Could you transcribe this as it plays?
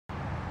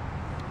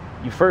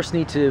you first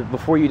need to,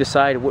 before you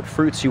decide what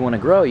fruits you want to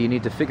grow, you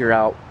need to figure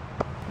out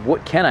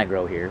what can I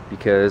grow here,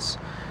 because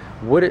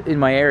what in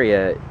my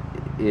area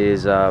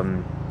is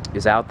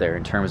out there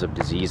in terms of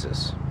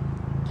diseases.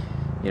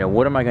 You know,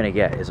 what am I going to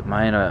get? Am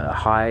I in a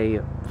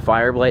high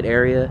fire blight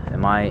area?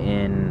 Am I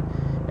in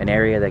an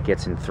area that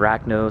gets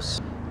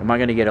anthracnose? Am I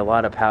going to get a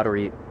lot of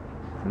powdery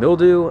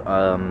mildew?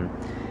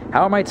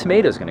 How are my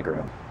tomatoes going to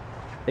grow?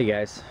 Hey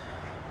guys,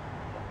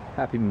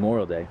 happy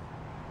Memorial Day.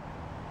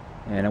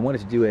 And I wanted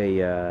to do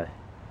a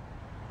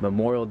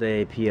Memorial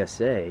Day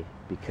PSA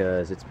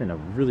because it's been a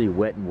really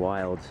wet and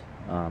wild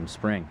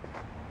spring.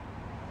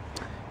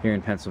 Here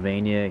in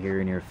Pennsylvania,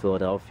 here near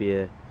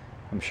Philadelphia,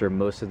 I'm sure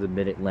most of the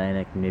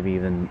mid-Atlantic, maybe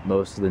even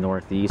most of the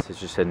Northeast, has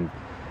just had,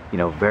 you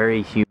know,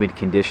 very humid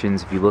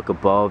conditions. If you look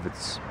above,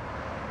 it's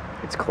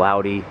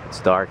cloudy, it's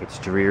dark, it's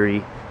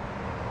dreary.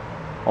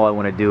 All I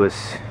want to do is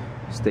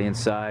stay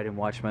inside and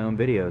watch my own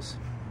videos.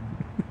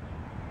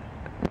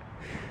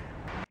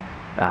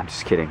 I'm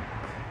just kidding.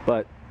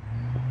 But,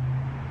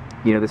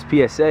 you know, this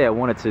PSA, I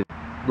wanted to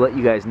let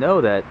you guys know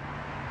that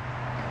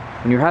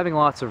when you're having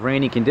lots of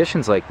rainy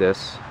conditions like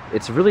this,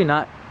 it's really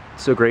not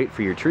so great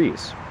for your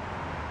trees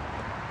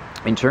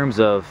in terms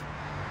of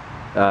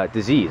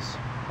disease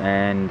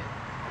and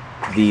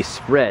the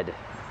spread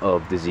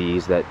of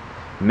disease that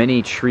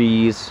many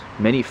trees,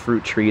 many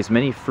fruit trees,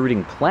 many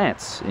fruiting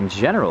plants in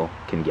general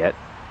can get.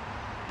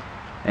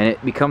 And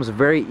it becomes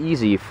very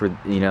easy for,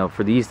 you know,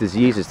 for these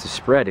diseases to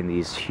spread in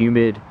these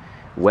humid,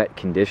 wet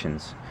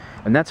conditions.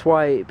 And that's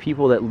why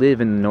people that live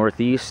in the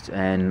Northeast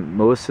and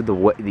most of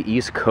the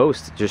East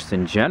Coast just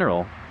in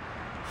general,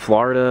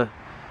 Florida,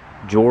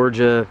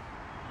 Georgia,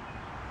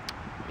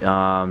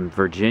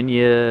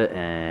 Virginia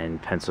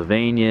and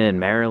Pennsylvania and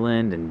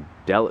Maryland and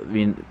I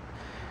mean,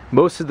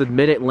 most of the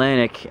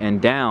mid-Atlantic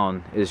and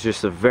down is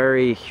just a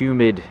very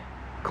humid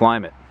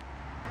climate.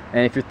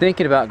 And if you're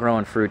thinking about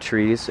growing fruit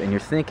trees and you're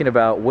thinking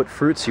about what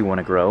fruits you want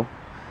to grow,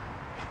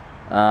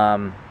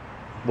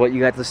 well, you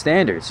got the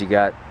standards. You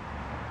got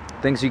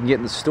things you can get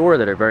in the store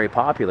that are very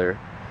popular,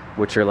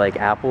 which are like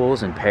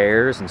apples and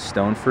pears and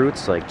stone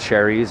fruits like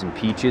cherries and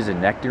peaches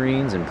and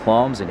nectarines and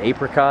plums and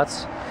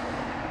apricots.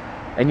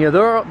 And you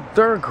know,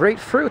 they're great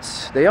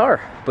fruits, they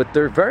are, but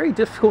they're very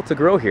difficult to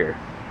grow here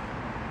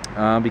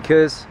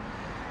because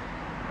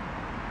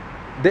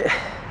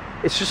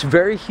it's just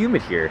very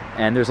humid here,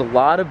 and there's a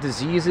lot of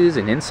diseases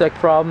and insect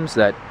problems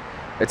that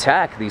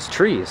attack these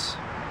trees.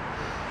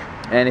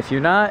 And if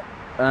you're not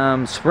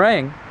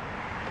spraying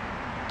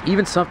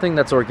even something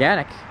that's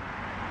organic,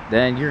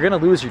 then you're gonna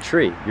lose your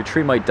tree. Your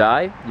tree might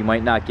die, you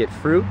might not get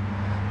fruit,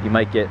 you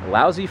might get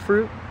lousy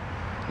fruit,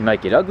 you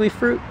might get ugly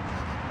fruit,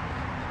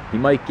 you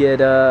might get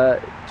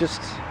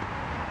just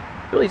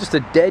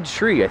a dead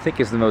tree, I think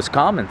is the most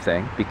common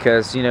thing.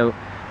 Because, you know,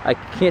 I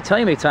can't tell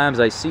you how many times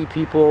I see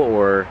people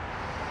or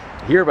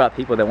hear about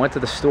people that went to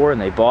the store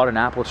and they bought an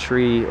apple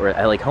tree, or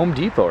at like Home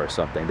Depot or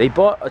something. They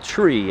bought a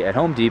tree at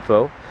Home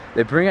Depot,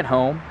 they bring it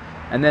home,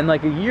 and then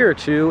like a year or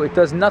two it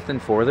does nothing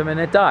for them and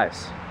it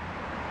dies.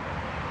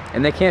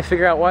 And they can't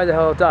figure out why the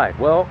hell it died.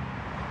 Well,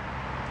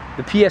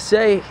 the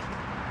PSA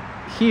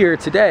here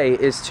today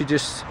is to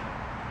just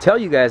tell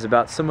you guys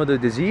about some of the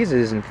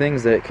diseases and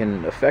things that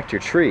can affect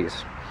your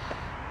trees.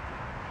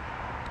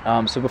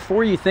 So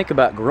before you think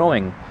about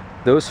growing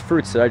those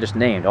fruits that I just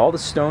named, all the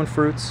stone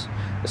fruits,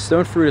 a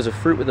stone fruit is a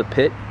fruit with a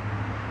pit,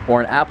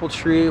 or an apple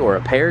tree, or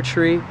a pear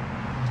tree.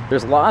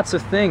 There's lots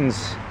of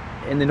things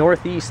in the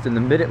Northeast and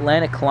the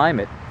Mid-Atlantic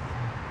climate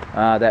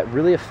that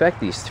really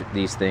affect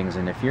these things.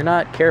 And if you're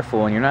not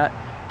careful and you're not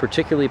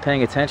particularly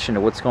paying attention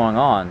to what's going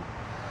on,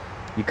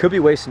 you could be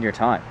wasting your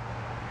time.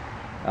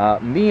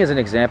 Me, as an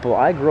example,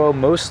 I grow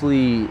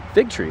mostly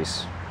fig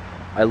trees.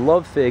 I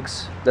love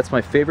figs. That's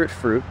my favorite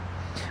fruit.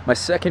 My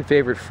second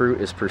favorite fruit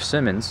is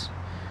persimmons,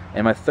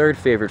 and my third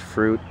favorite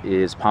fruit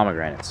is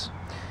pomegranates.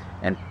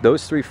 And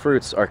those three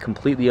fruits are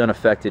completely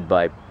unaffected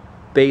by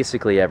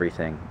basically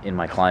everything in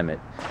my climate,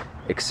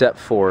 except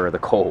for the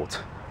cold.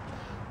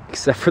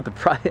 Except for the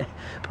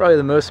probably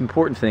the most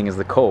important thing is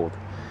the cold.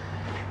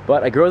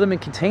 But I grow them in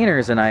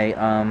containers, and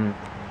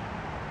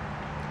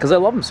because I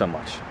love them so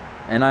much,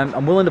 and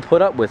I'm willing to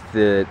put up with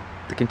the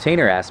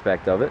container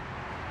aspect of it.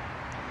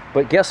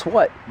 But guess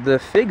what? The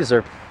figs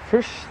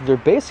they're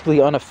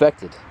basically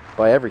unaffected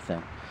by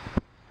everything,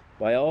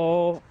 by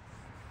all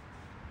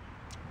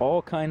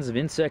kinds of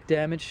insect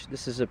damage.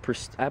 This is a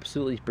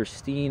absolutely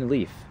pristine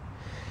leaf.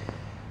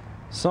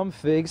 Some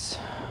figs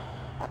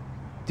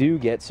do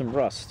get some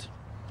rust.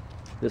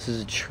 This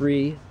is a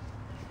tree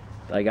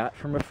I got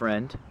from a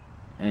friend,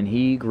 and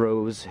he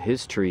grows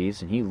his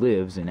trees, and he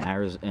lives in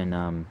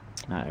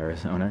not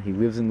Arizona, he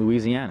lives in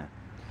Louisiana.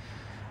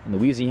 And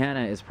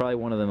Louisiana is probably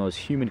one of the most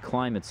humid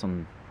climates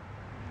in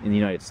the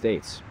United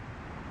States.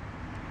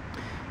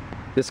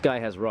 This guy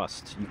has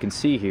rust. You can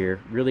see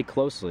here really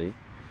closely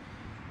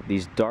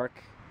these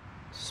dark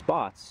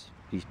spots,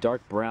 these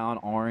dark brown,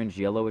 orange,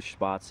 yellowish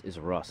spots is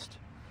rust.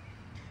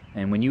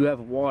 And when you have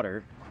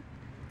water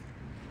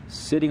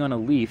sitting on a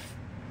leaf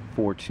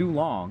for too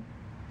long,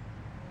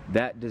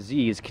 that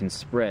disease can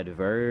spread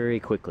very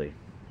quickly.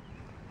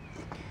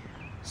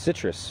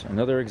 Citrus,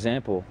 another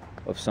example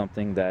of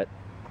something that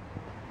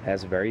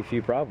has very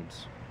few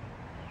problems.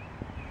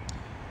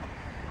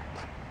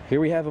 Here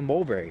we have a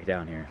mulberry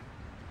down here.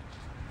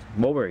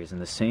 Mulberries in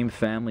the same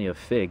family of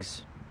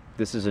figs.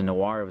 This is a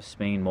Noir of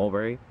Spain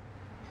mulberry.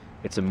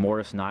 It's a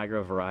Morris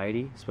Nigra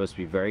variety. It's supposed to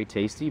be very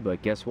tasty,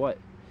 but guess what?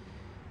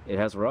 It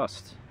has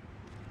rust.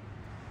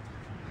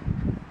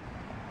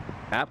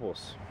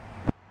 Apples.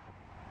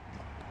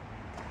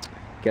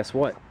 Guess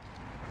what?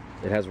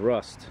 It has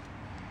rust.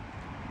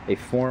 A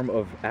form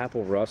of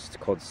apple rust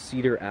called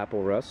cedar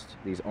apple rust.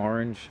 These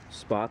orange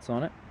spots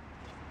on it.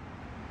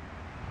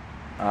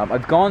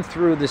 I've gone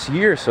through this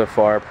year so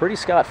far pretty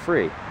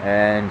scot-free,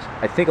 and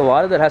I think a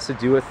lot of that has to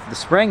do with the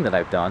spraying that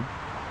I've done.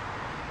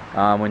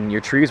 When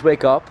your trees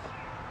wake up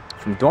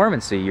from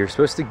dormancy, you're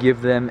supposed to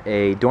give them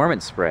a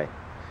dormant spray.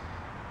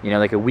 You know,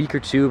 like a week or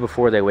two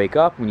before they wake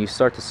up, when you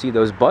start to see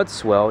those buds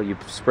swell, you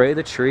spray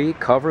the tree,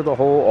 cover the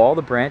whole, all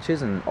the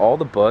branches and all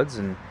the buds,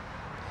 and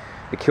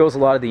it kills a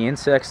lot of the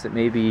insects that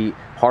may be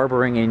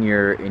harboring in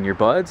your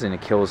buds, and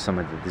it kills some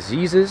of the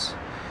diseases,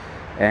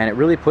 and it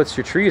really puts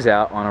your trees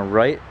out on a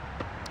right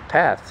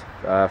path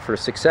for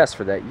success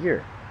for that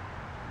year.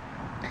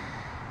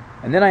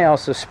 And then I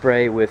also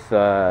spray with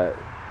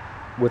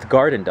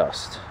garden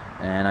dust,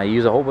 and I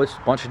use a whole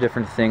bunch of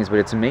different things, but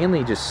it's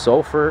mainly just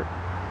sulfur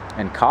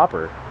and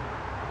copper,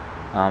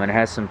 and it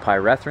has some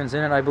pyrethrins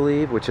in it, I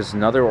believe, which is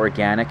another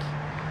organic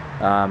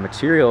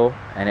material,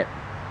 and it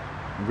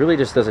really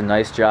just does a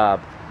nice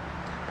job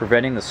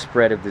preventing the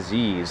spread of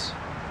disease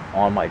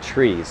on my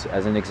trees.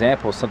 As an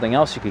example, something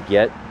else you could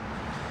get,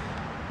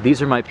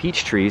 these are my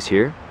peach trees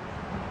here,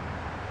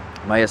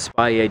 my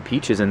espalier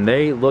peaches, and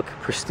they look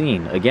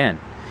pristine. Again,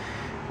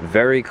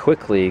 very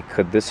quickly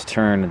could this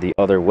turn the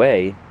other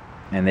way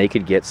and they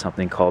could get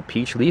something called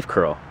peach leaf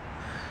curl.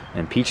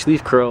 And peach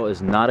leaf curl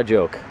is not a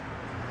joke.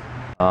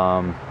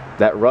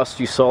 That rust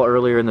you saw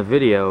earlier in the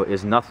video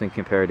is nothing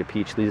compared to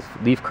peach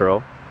leaf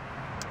curl.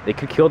 It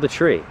could kill the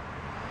tree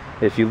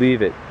if you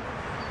leave it.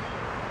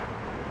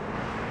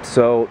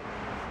 So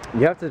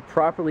you have to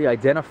properly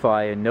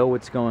identify and know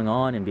what's going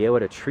on and be able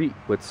to treat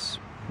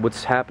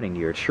what's happening to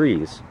your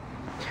trees.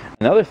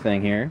 Another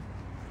thing here,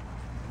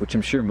 which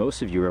I'm sure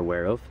most of you are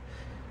aware of,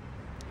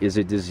 is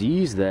a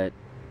disease that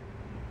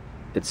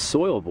it's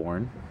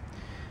soil-borne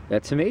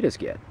that tomatoes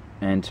get.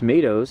 And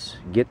tomatoes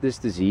get this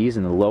disease,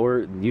 and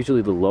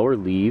usually the lower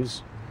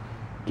leaves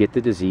get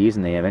the disease,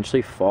 and they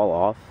eventually fall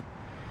off,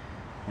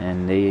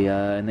 and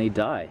they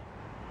die.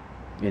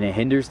 And it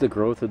hinders the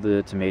growth of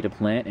the tomato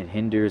plant. It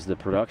hinders the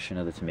production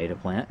of the tomato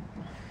plant.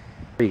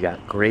 You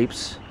got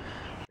grapes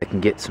that can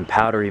get some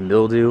powdery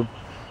mildew,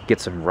 get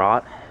some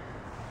rot.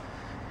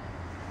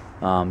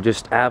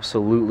 Just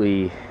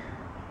absolutely,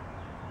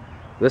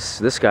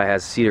 this guy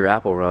has cedar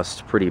apple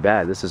rust pretty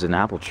bad. This is an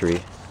apple tree,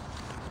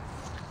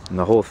 and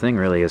the whole thing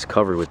really is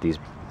covered with these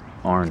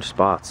orange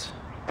spots.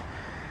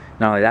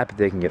 Not only that, but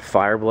they can get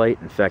fire blight.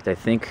 In fact, I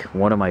think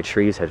one of my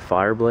trees had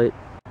fire blight.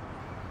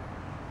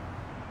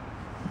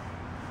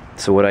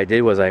 So what I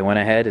did was I went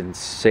ahead and,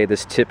 say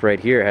this tip right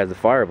here has the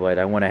fire blight,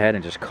 I went ahead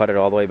and just cut it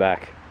all the way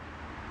back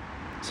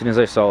as soon as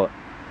I saw it.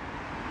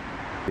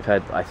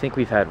 I think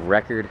we've had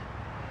record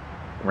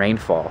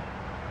rainfall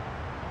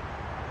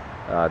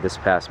this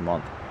past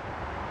month.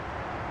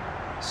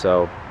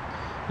 So,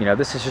 you know,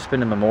 this has just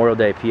been a Memorial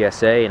Day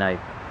PSA, and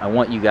I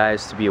want you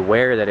guys to be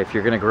aware that if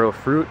you're going to grow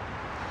fruit,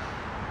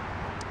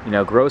 you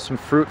know, grow some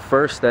fruit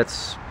first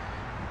that's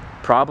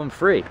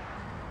problem-free.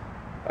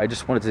 I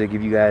just wanted to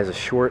give you guys a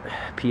short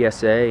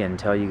PSA and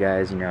tell you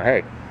guys, you know,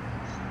 hey,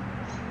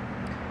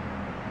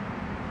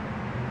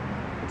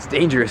 it's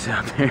dangerous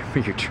out there for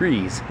your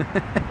trees.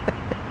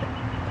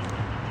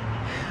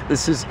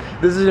 This is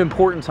an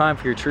important time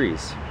for your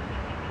trees.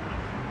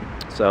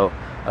 So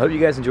I hope you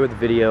guys enjoyed the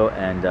video,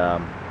 and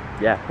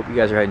yeah, hope you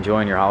guys are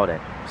enjoying your holiday.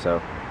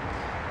 So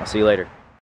I'll see you later.